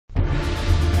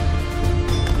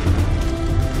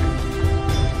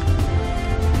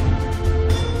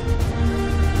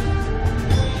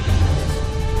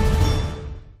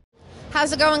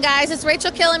How's it going, guys? It's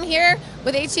Rachel Killam here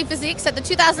with HT Physiques at the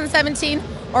 2017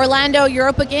 Orlando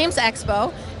Europa Games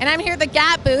Expo. And I'm here at the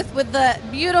Gap booth with the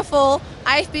beautiful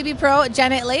IFBB Pro,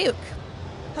 Janet Layug.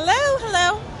 Hello,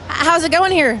 hello. How's it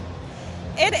going here?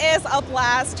 It is a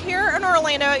blast here in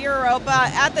Orlando,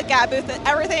 Europa, at the Gap booth.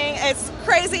 Everything is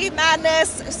crazy,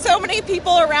 madness, so many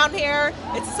people around here.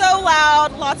 It's so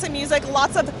loud, lots of music,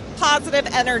 lots of positive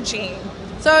energy.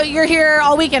 So you're here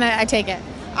all weekend, I take it?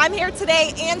 I'm here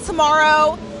today and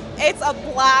tomorrow. It's a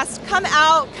blast. Come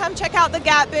out, come check out the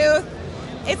Gap booth.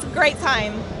 It's a great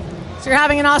time. So you're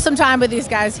having an awesome time with these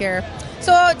guys here.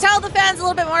 So tell the fans a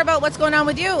little bit more about what's going on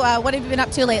with you. What have you been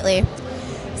up to lately?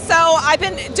 So I've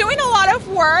been doing a lot of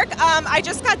work. I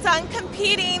just got done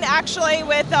competing actually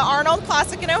with the Arnold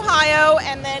Classic in Ohio,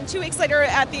 and then 2 weeks later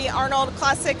at the Arnold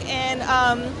Classic in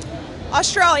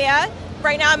Australia.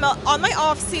 Right now I'm on my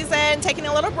off season, taking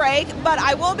a little break, but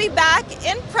I will be back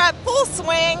in prep full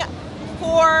swing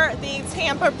for the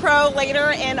Tampa Pro later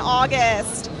in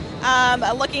August.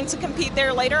 Looking to compete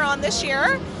there later on this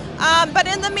year. But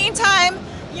in the meantime,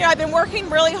 I've been working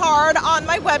really hard on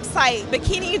my website,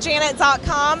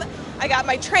 bikinijanet.com. I got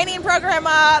my training program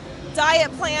up,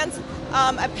 diet plans,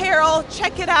 apparel,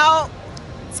 check it out.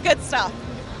 It's good stuff.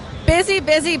 Busy,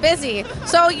 busy, busy.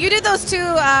 So you did those two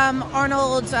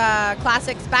Arnold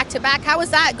Classics back to back. How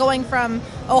was that going from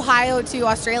Ohio to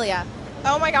Australia?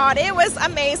 Oh my God, it was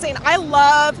amazing. I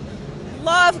love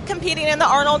competing in the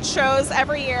Arnold shows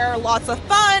every year. Lots of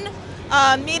fun,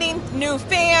 meeting new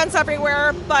fans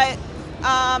everywhere, but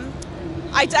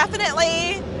I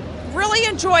definitely really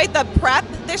enjoyed the prep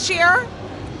this year.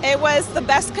 It was the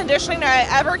best conditioning I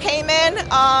ever came in,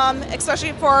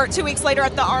 especially for 2 weeks later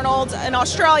at the Arnold in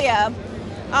Australia.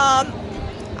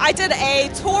 I did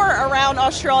a tour around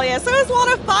Australia, so it was a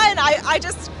lot of fun. I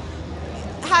just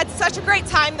had such a great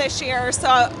time this year,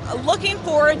 so looking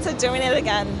forward to doing it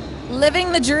again.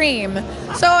 Living the dream.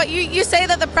 So you say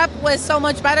that the prep was so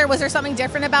much better. Was there something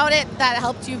different about it that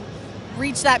helped you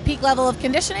reach that peak level of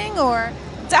conditioning, or?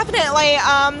 Definitely.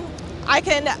 I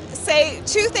can say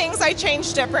two things I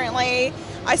changed differently.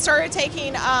 I started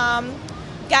taking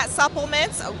GAT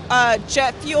supplements,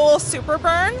 Jet Fuel Super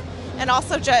Burn, and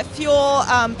also Jet Fuel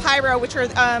Pyro, which are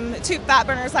two fat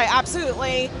burners I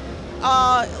absolutely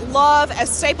love, a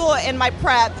staple in my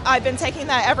prep. I've been taking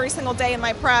that every single day in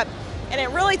my prep, and it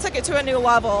really took it to a new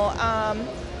level.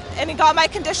 And it got my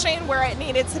conditioning where it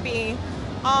needed to be.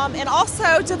 And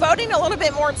also devoting a little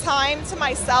bit more time to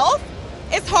myself.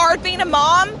 It's hard being a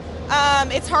mom.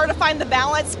 It's hard to find the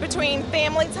balance between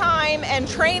family time and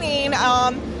training.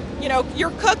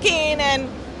 You're cooking and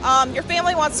your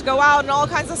family wants to go out and all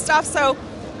kinds of stuff. So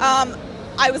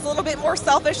I was a little bit more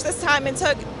selfish this time and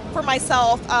took for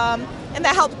myself. And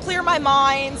that helped clear my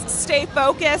mind, stay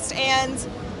focused, and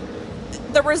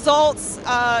the results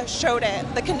showed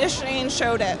it. The conditioning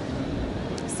showed it.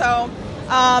 So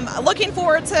looking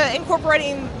forward to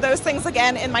incorporating those things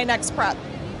again in my next prep.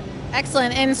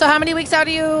 Excellent. And so how many weeks out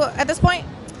are you at this point?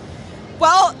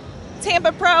 Well,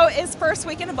 Tampa Pro is first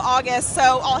weekend of August, so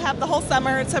I'll have the whole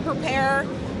summer to prepare,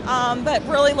 but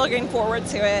really looking forward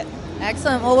to it.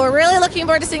 Excellent. Well, we're really looking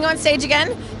forward to seeing you on stage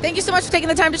again. Thank you so much for taking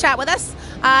the time to chat with us.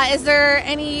 Is there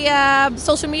any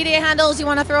social media handles you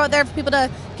want to throw out there for people to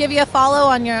give you a follow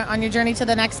on your journey to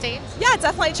the next stage? Yeah,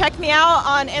 definitely check me out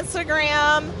on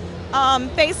Instagram,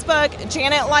 Facebook,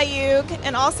 Janet Layug,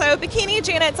 and also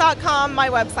bikinijanet.com, my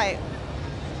website.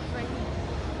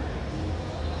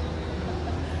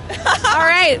 All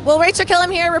right. Well, Rachel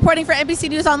Killam here reporting for NBC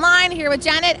News Online, here with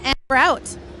Janet, and we're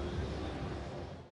out.